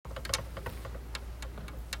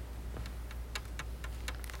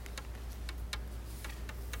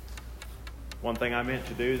one thing I meant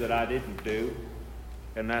to do that I didn't do,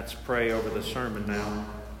 and that's pray over the sermon now.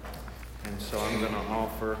 And so I'm going to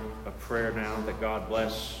offer a prayer now that God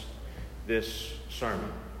bless this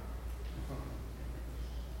sermon.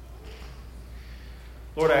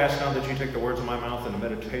 Lord, I ask now that you take the words of my mouth and the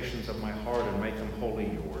meditations of my heart and make them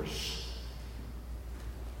wholly yours.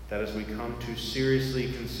 That as we come to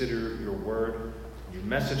seriously consider your word, your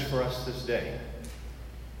message for us this day,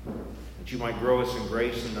 that you might grow us in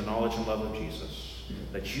grace and the knowledge and love of Jesus,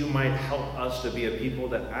 that you might help us to be a people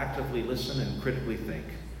that actively listen and critically think,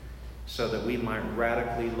 so that we might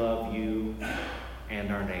radically love you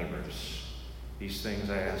and our neighbors. These things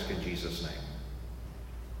I ask in Jesus' name.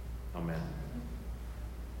 Amen.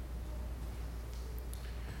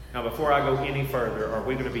 Now, before I go any further, are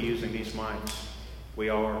we going to be using these mics? We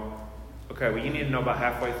are? Okay, well, you need to know about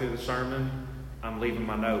halfway through the sermon, I'm leaving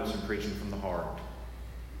my notes and preaching from the heart.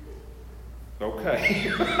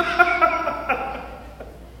 Okay.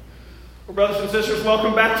 Well, brothers and sisters,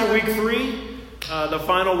 welcome back to week 3. The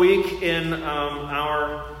final week in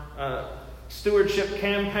our stewardship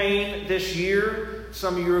campaign this year.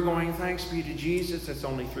 Some of you are going, thanks be to Jesus, it's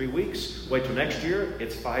only 3 weeks. Wait till next year,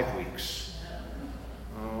 it's 5 weeks.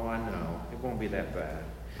 Oh, I know. It won't be that bad.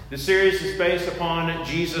 The series is based upon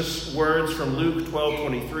Jesus' words from Luke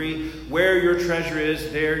 12:23. Where your treasure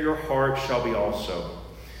is, there your heart shall be also.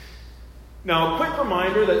 Now, a quick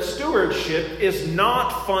reminder that stewardship is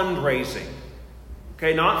not fundraising.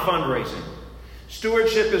 Okay, not fundraising.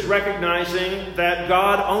 Stewardship is recognizing that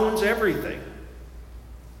God owns everything.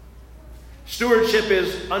 Stewardship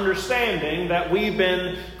is understanding that we've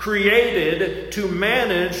been created to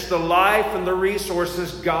manage the life and the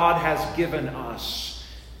resources God has given us.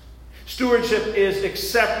 Stewardship is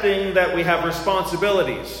accepting that we have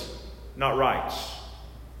responsibilities, not rights,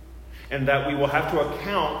 and that we will have to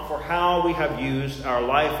account for how we have used our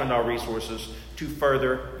life and our resources to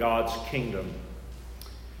further God's kingdom.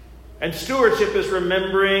 And stewardship is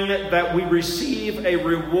remembering that we receive a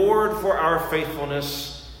reward for our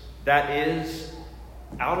faithfulness that is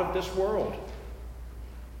out of this world.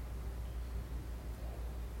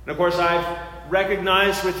 And of course, I've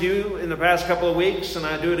recognized with you in the past couple of weeks, and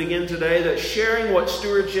I do it again today, that sharing what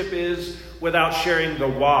stewardship is without sharing the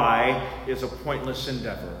why is a pointless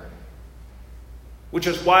endeavor. Which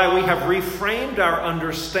is why we have reframed our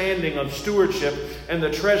understanding of stewardship and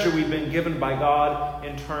the treasure we've been given by God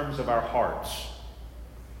in terms of our hearts.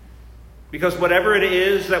 Because whatever it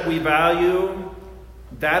is that we value,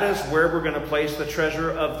 that is where we're going to place the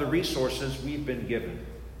treasure of the resources we've been given.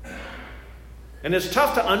 And it's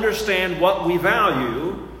tough to understand what we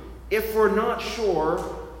value if we're not sure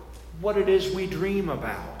what it is we dream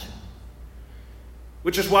about.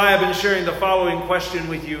 Which is why I've been sharing the following question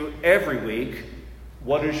with you every week.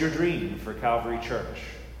 What is your dream for Calvary Church?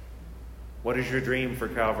 What is your dream for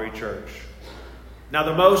Calvary Church? Now,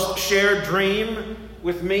 the most shared dream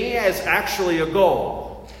with me is actually a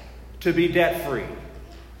goal, to be debt-free.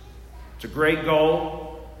 It's a great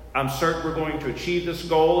goal. I'm certain we're going to achieve this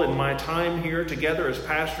goal in my time here together as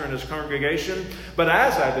pastor and as congregation. But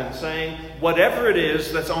as I've been saying, whatever it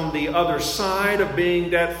is that's on the other side of being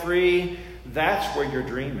debt-free, that's where your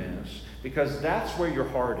dream is, because that's where your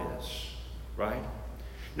heart is, right?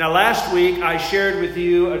 Now, last week, I shared with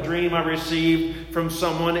you a dream I received from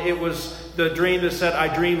someone. It was the dream that said,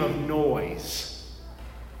 I dream of noise,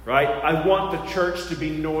 right? I want the church to be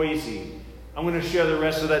noisy. I'm going to share the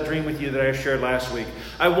rest of that dream with you that I shared last week.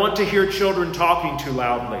 I want to hear children talking too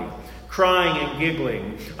loudly, crying and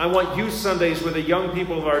giggling. I want youth Sundays where the young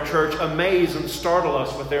people of our church amaze and startle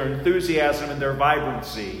us with their enthusiasm and their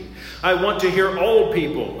vibrancy. I want to hear old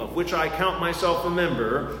people, of which I count myself a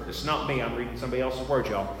member. It's not me, I'm reading somebody else's words,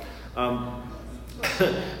 y'all.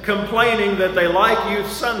 Complaining that they like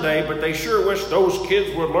Youth Sunday, but they sure wish those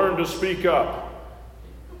kids would learn to speak up.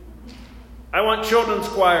 I want children's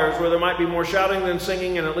choirs where there might be more shouting than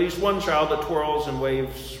singing and at least one child that twirls and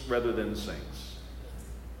waves rather than sings.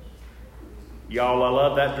 Y'all, I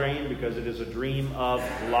love that dream because it is a dream of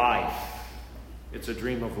life. It's a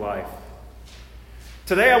dream of life.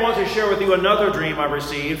 Today I want to share with you another dream I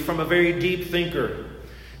received from a very deep thinker.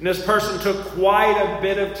 And this person took quite a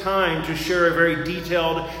bit of time to share a very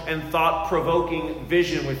detailed and thought-provoking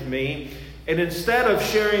vision with me. And instead of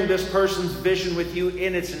sharing this person's vision with you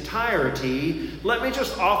in its entirety, let me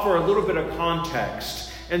just offer a little bit of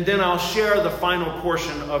context, and then I'll share the final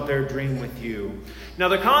portion of their dream with you. Now,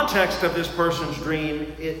 the context of this person's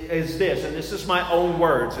dream is this, and this is my own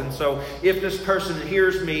words. And so if this person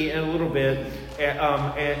hears me in a little bit,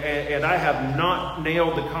 and I have not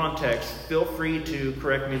nailed the context, feel free to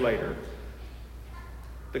correct me later.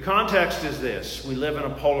 The context is this. We live in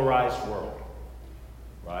a polarized world.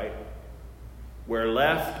 right? Where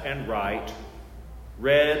left and right,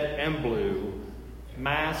 red and blue,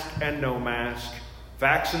 mask and no mask,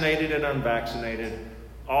 vaccinated and unvaccinated,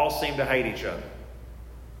 all seem to hate each other.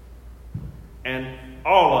 And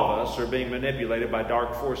all of us are being manipulated by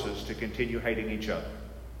dark forces to continue hating each other.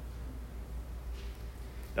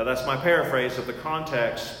 Now that's my paraphrase of the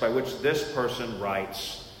context by which this person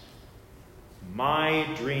writes, "My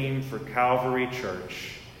dream for Calvary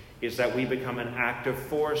Church is that we become an active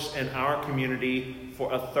force in our community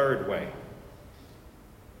for a third way,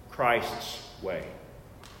 Christ's way.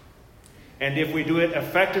 And if we do it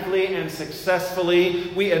effectively and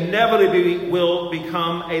successfully, we inevitably will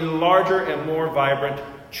become a larger and more vibrant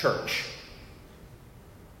church."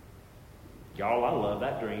 Y'all, I love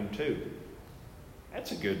that dream too.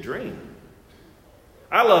 That's a good dream.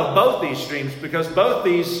 I love both these dreams because both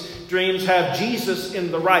these dreams have Jesus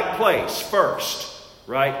in the right place first,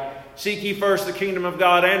 right? Seek ye first the kingdom of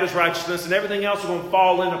God and His righteousness, and everything else will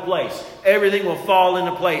fall into place. Everything will fall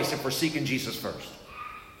into place if we're seeking Jesus first.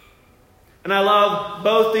 And I love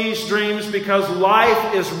both these dreams because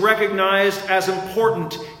life is recognized as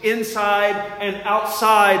important inside and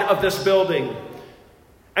outside of this building.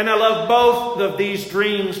 And I love both of these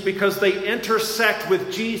dreams because they intersect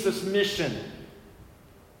with Jesus' mission.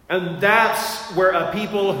 And that's where a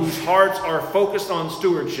people whose hearts are focused on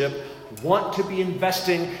stewardship want to be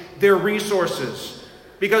investing their resources.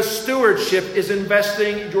 Because stewardship is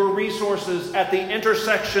investing your resources at the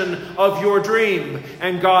intersection of your dream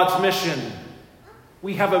and God's mission.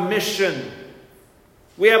 We have a mission.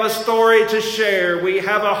 We have a story to share. We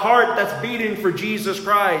have a heart that's beating for Jesus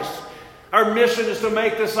Christ. Our mission is to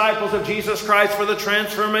make disciples of Jesus Christ for the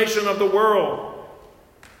transformation of the world.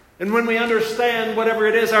 And when we understand whatever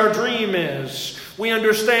it is our dream is, we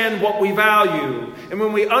understand what we value. And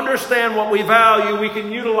when we understand what we value, we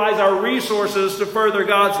can utilize our resources to further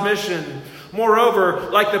God's mission. Moreover,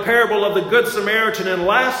 like the parable of the Good Samaritan in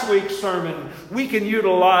last week's sermon, we can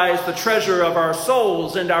utilize the treasure of our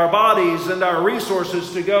souls and our bodies and our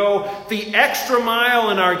resources to go the extra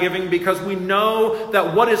mile in our giving because we know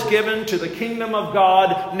that what is given to the kingdom of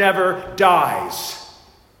God never dies.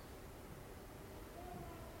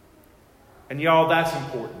 And y'all, that's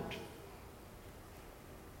important.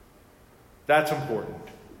 That's important.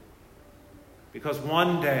 Because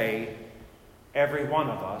one day, every one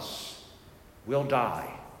of us will die.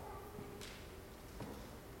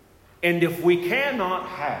 And if we cannot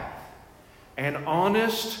have an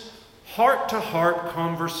honest, heart-to-heart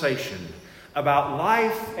conversation about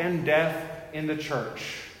life and death in the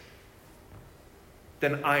church,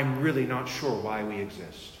 then I'm really not sure why we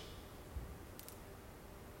exist.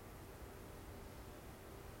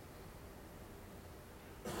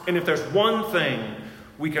 And if there's one thing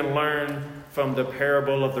we can learn from the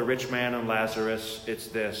parable of the rich man and Lazarus, it's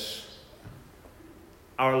this: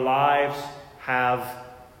 our lives have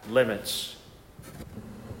limits.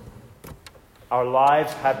 Our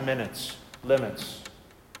lives have limits.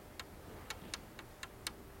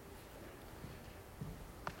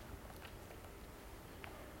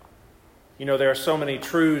 You know, there are so many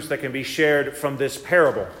truths that can be shared from this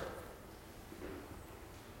parable.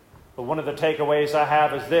 But one of the takeaways I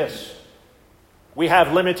have is this: we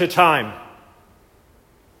have limited time.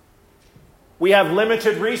 We have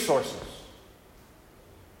limited resources.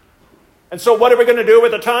 And so what are we going to do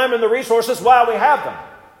with the time and the resources while we have them?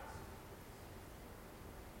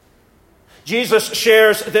 Jesus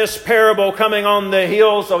shares this parable coming on the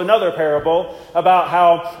heels of another parable about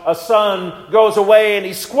how a son goes away and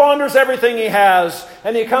he squanders everything he has,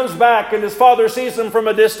 and he comes back and his father sees him from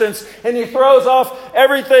a distance and he throws off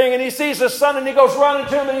everything and he sees his son and he goes running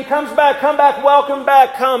to him and he comes back, "Come back, welcome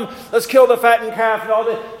back, come, let's kill the fattened calf," and all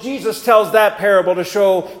that. Jesus tells that parable to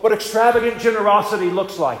show what extravagant generosity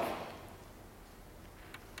looks like.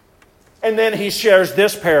 And then he shares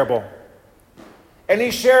this parable. And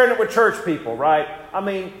he's sharing it with church people, right? I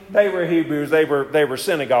mean, they were Hebrews, they were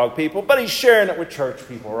synagogue people, but he's sharing it with church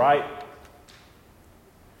people, right?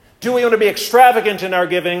 Do we want to be extravagant in our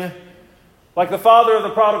giving, like the father of the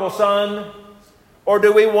prodigal son? Or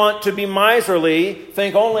do we want to be miserly,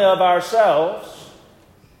 think only of ourselves,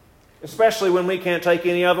 especially when we can't take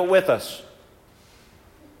any of it with us?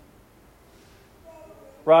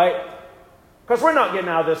 Right? Because we're not getting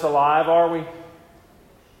out of this alive, are we?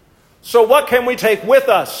 So what can we take with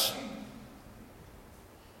us?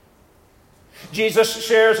 Jesus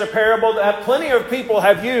shares a parable that plenty of people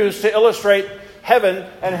have used to illustrate heaven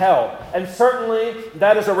and hell. And certainly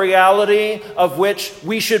that is a reality of which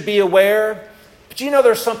we should be aware. But you know,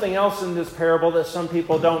 there's something else in this parable that some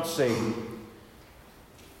people don't see.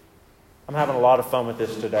 I'm having a lot of fun with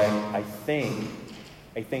this today, I think.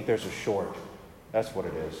 I think there's a short. That's what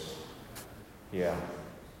it is. Yeah.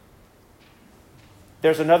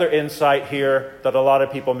 There's another insight here that a lot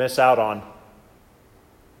of people miss out on.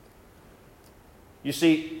 You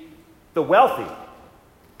see, the wealthy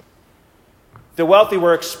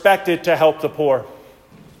were expected to help the poor.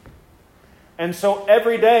 And so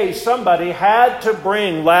every day somebody had to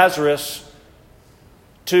bring Lazarus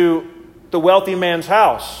to the wealthy man's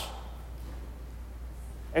house.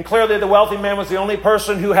 And clearly the wealthy man was the only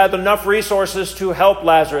person who had enough resources to help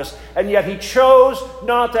Lazarus. And yet he chose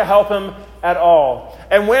not to help him at all.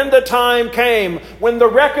 And when the time came, when the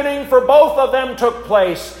reckoning for both of them took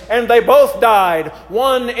place, and they both died,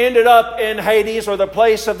 one ended up in Hades, or the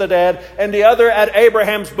place of the dead, and the other at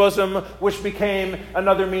Abraham's bosom, which became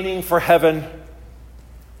another meaning for heaven.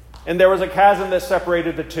 And there was a chasm that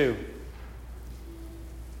separated the two.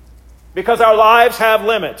 Because our lives have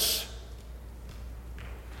limits.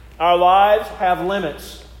 Our lives have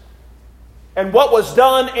limits. And what was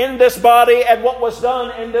done in this body and what was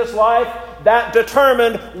done in this life, that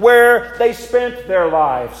determined where they spent their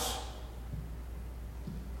lives.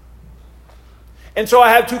 And so I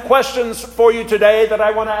have two questions for you today that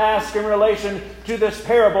I want to ask in relation to this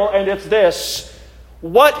parable, and it's this.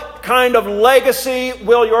 What kind of legacy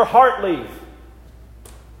will your heart leave?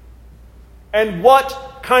 And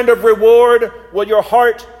what kind of reward will your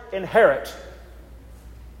heart inherit?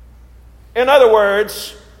 In other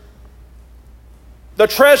words, the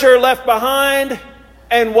treasure left behind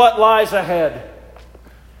and what lies ahead.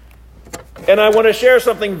 And I want to share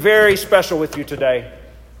something very special with you today.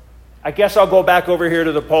 I guess I'll go back over here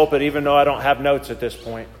to the pulpit even though I don't have notes at this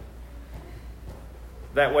point.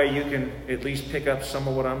 That way you can at least pick up some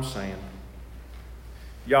of what I'm saying.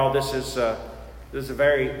 Y'all, this is a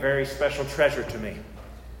very, very special treasure to me.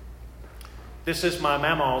 This is my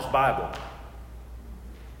Mama's Bible.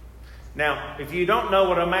 Now, if you don't know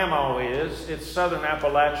what a Mamaw is, it's Southern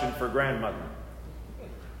Appalachian for grandmother.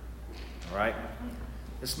 All right?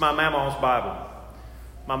 This is my Mama's Bible.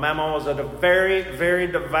 My Mama was a very, very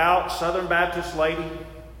devout Southern Baptist lady,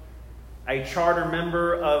 a charter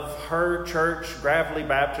member of her church, Gravely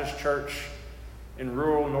Baptist Church, in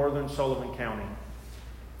rural northern Sullivan County.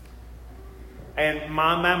 And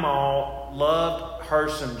my Mama loved her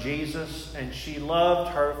some Jesus, and she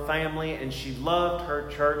loved her family, and she loved her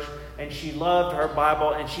church, and she loved her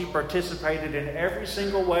Bible, and she participated in every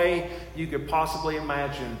single way you could possibly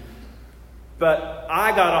imagine. But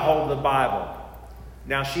I got a hold of the Bible.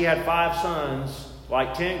 Now, she had 5 sons,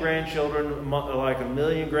 like 10 grandchildren, like 1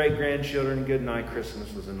 million great-grandchildren. Good night,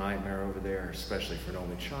 Christmas was a nightmare over there, especially for an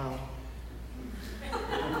only child.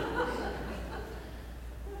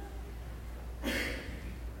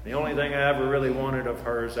 The only thing I ever really wanted of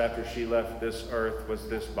hers after she left this earth was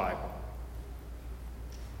this Bible.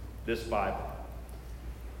 This Bible.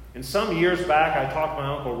 And some years back, I talked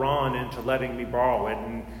my Uncle Ron into letting me borrow it,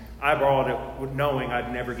 and I borrowed it knowing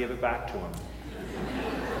I'd never give it back to him.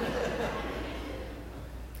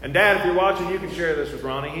 And Dad, if you're watching, you can share this with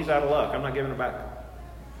Ronnie. He's out of luck. I'm not giving it back.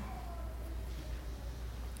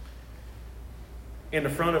 In the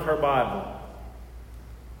front of her Bible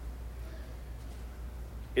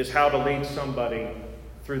is how to lead somebody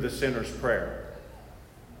through the sinner's prayer.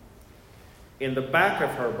 In the back of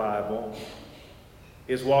her Bible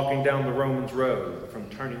is walking down the Romans Road from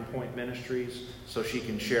Turning Point Ministries so she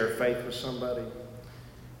can share faith with somebody.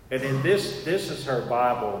 And in this is her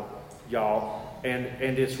Bible, y'all, and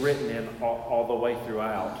it's written in all the way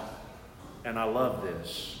throughout. And I love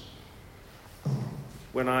this.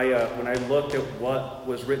 When I looked at what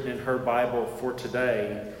was written in her Bible for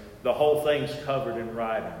today, the whole thing's covered in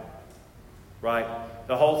writing, right?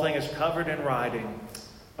 The whole thing is covered in writing.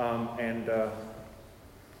 On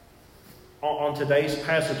today's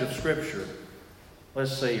passage of Scripture,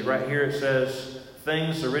 let's see, right here it says,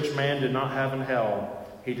 things the rich man did not have in hell.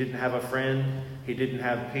 He didn't have a friend, he didn't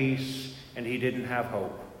have peace, and he didn't have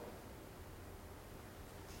hope.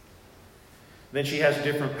 Then she has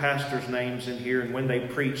different pastors' names in here, and when they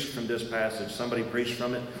preached from this passage, somebody preached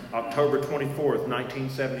from it October 24th,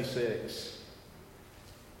 1976.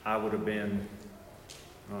 I would have been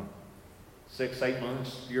 6, 8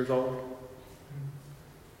 years old.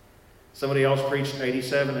 Somebody else preached in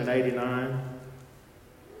 87 and 89.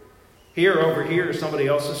 Here, over here, somebody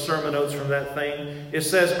else's sermon notes from that thing. It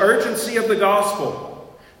says, urgency of the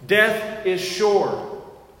gospel. Death is sure.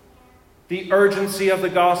 The urgency of the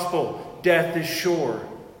gospel. Death is sure.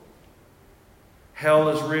 Hell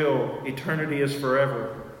is real. Eternity is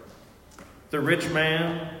forever. The rich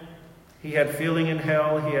man, he had feeling in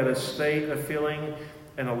hell. He had a state of feeling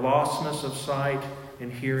and a lostness of sight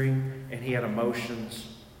and hearing, and he had emotions.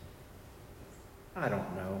 I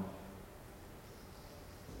don't know.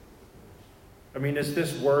 I mean, is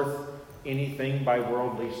this worth anything by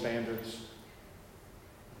worldly standards?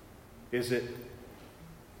 Is it?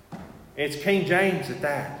 It's King James at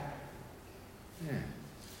that. Yeah.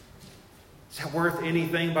 Is that worth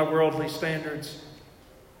anything by worldly standards?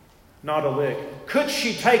 Not a lick. Could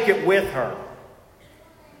she take it with her?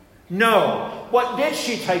 No. What did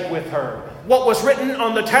she take with her? What was written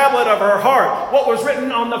on the tablet of her heart? What was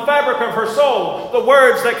written on the fabric of her soul? The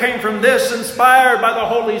words that came from this, inspired by the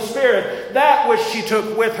Holy Spirit. That which she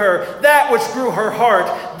took with her. That which grew her heart.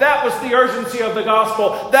 That was the urgency of the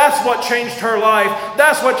gospel. That's what changed her life.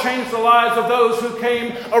 That's what changed the lives of those who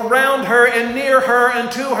came around her and near her and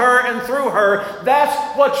to her and through her.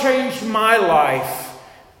 That's what changed my life.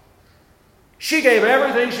 She gave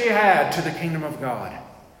everything she had to the kingdom of God.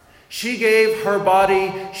 She gave her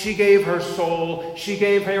body, she gave her soul, she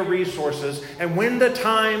gave her resources. And when the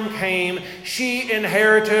time came, she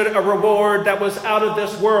inherited a reward that was out of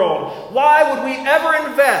this world. Why would we ever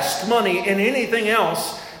invest money in anything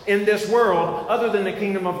else in this world other than the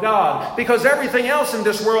kingdom of God? Because everything else in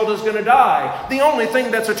this world is going to die. The only thing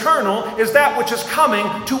that's eternal is that which is coming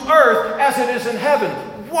to earth as it is in heaven.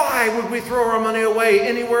 Why would we throw our money away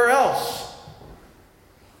anywhere else?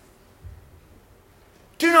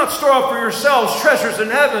 Do not store up for yourselves treasures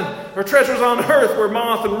in heaven or treasures on earth where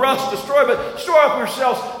moth and rust destroy, but store up for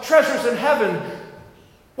yourselves treasures in heaven.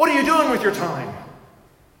 What are you doing with your time?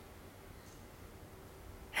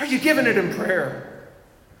 Are you giving it in prayer?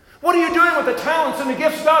 What are you doing with the talents and the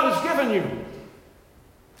gifts God has given you?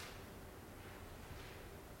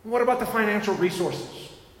 What about the financial resources?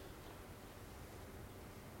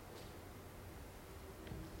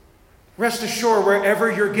 Rest assured,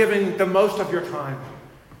 wherever you're giving the most of your time,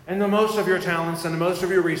 and the most of your talents and the most of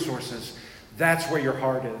your resources, that's where your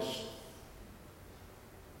heart is.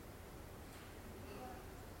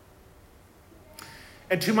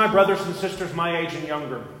 And to my brothers and sisters my age and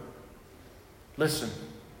younger, listen.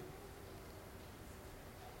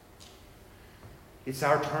 It's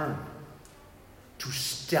our turn to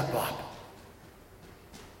step up.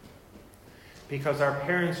 Because our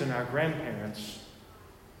parents and our grandparents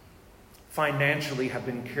financially have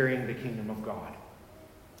been carrying the kingdom of God.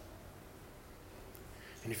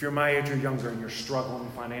 And if you're my age or younger and you're struggling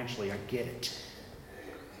financially, I get it.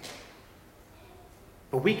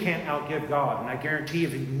 But we can't outgive God. And I guarantee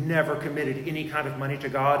if you've never committed any kind of money to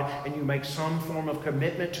God and you make some form of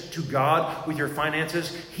commitment to God with your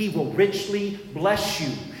finances, He will richly bless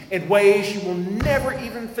you in ways you will never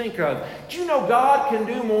even think of. Do you know God can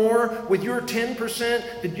do more with your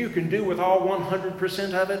 10% than you can do with all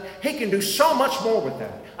 100% of it? He can do so much more with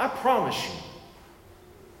that. I promise you.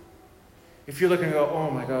 If you're looking and go, oh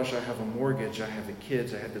my gosh, I have a mortgage, I have the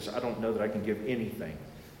kids, I have this, I don't know that I can give anything.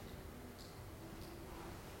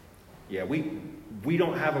 Yeah, we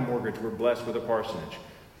don't have a mortgage. We're blessed with a parsonage.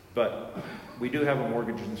 But we do have a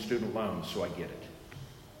mortgage and student loans, so I get it.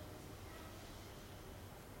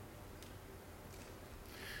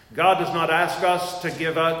 God does not ask us to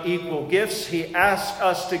give out equal gifts. He asks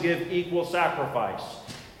us to give equal sacrifice.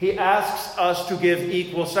 He asks us to give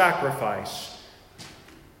equal sacrifice.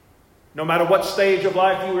 No matter what stage of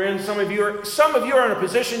life you are in, some of you are in a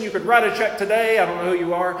position you could write a check today. I don't know who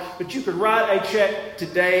you are, but you could write a check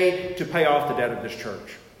today to pay off the debt of this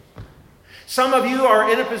church. Some of you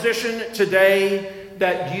are in a position today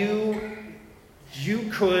that you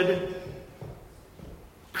could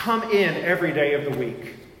come in every day of the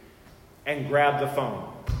week and grab the phone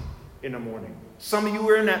in the morning. Some of you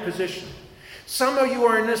are in that position. Some of you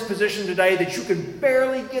are in this position today that you can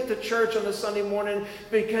barely get to church on a Sunday morning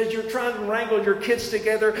because you're trying to wrangle your kids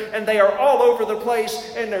together and they are all over the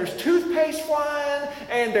place and there's toothpaste flying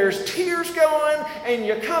and there's tears going and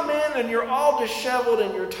you come in and you're all disheveled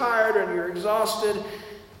and you're tired and you're exhausted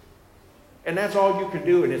and that's all you can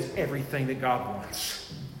do and it's everything that God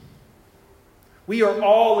wants. We are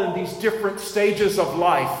all in these different stages of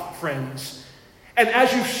life, friends. And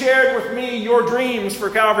as you've shared with me your dreams for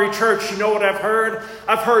Calvary Church, you know what I've heard?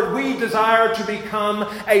 I've heard we desire to become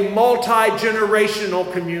a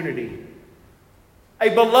multi-generational community. A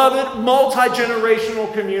beloved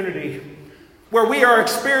multi-generational community where we are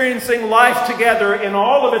experiencing life together in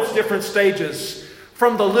all of its different stages.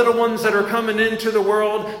 From the little ones that are coming into the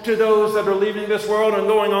world to those that are leaving this world and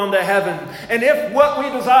going on to heaven. And if what we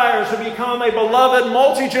desire is to become a beloved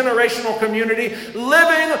multi-generational community,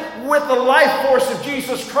 living with the life force of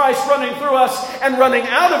Jesus Christ running through us and running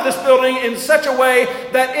out of this building in such a way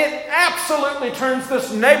that it absolutely turns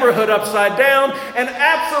this neighborhood upside down and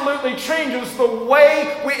absolutely changes the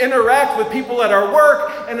way we interact with people at our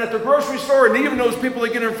work and at the grocery store and even those people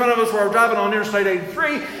that get in front of us while we're driving on Interstate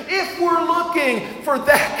 83, if we're looking for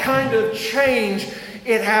that kind of change,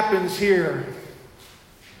 it happens here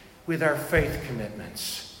with our faith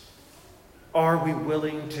commitments. Are we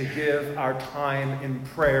willing to give our time in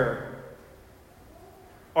prayer?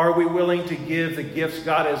 Are we willing to give the gifts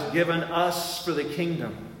God has given us for the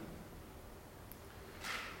kingdom?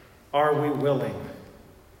 Are we willing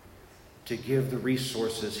to give the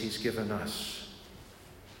resources He's given us?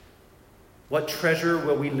 What treasure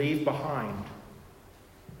will we leave behind?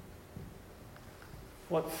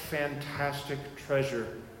 What fantastic treasure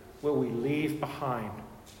will we leave behind?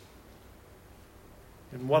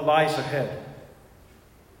 And what lies ahead?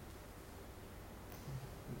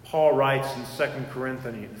 Paul writes in 2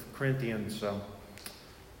 Corinthians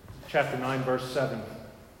chapter 9, verse 7,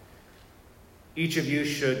 each of you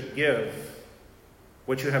should give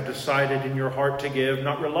what you have decided in your heart to give,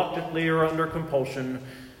 not reluctantly or under compulsion,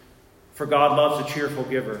 for God loves a cheerful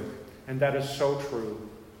giver. And that is so true.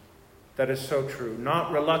 That is so true.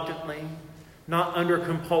 Not reluctantly, not under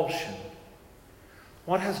compulsion.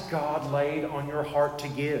 What has God laid on your heart to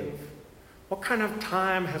give? What kind of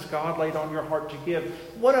time has God laid on your heart to give?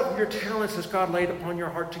 What of your talents has God laid upon your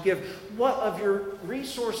heart to give? What of your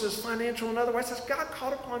resources, financial and otherwise, has God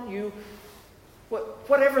called upon you?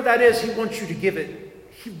 Whatever that is, He wants you to give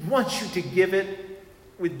it. He wants you to give it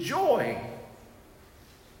with joy.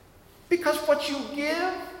 Because what you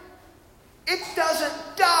give, it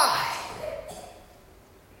doesn't die.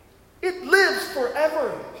 It lives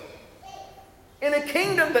forever in a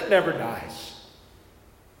kingdom that never dies.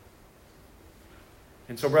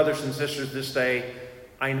 And so, brothers and sisters, this day,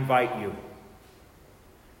 I invite you.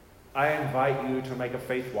 I invite you to make a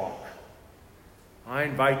faith walk. I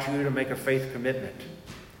invite you to make a faith commitment.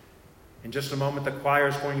 In just a moment, the choir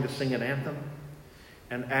is going to sing an anthem.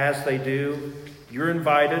 And as they do, you're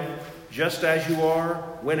invited, just as you are,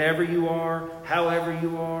 whenever you are, however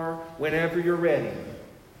you are, whenever you're ready.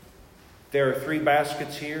 There are 3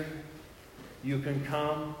 baskets here. You can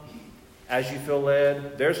come as you feel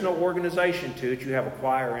led. There's no organization to it. You have a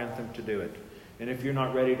choir anthem to do it. And if you're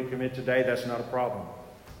not ready to commit today, that's not a problem.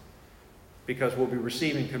 Because we'll be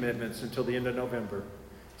receiving commitments until the end of November.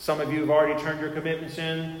 Some of you have already turned your commitments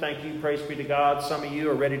in. Thank you. Praise be to God. Some of you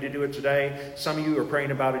are ready to do it today. Some of you are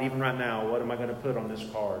praying about it even right now. What am I going to put on this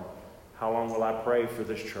card? How long will I pray for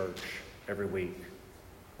this church every week?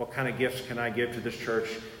 What kind of gifts can I give to this church?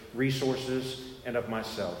 Resources and of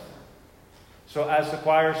myself. So as the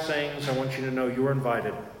choir sings, I want you to know you're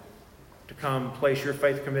invited to come place your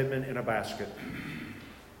faith commitment in a basket.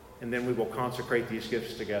 And then we will consecrate these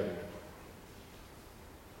gifts together.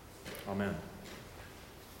 Amen.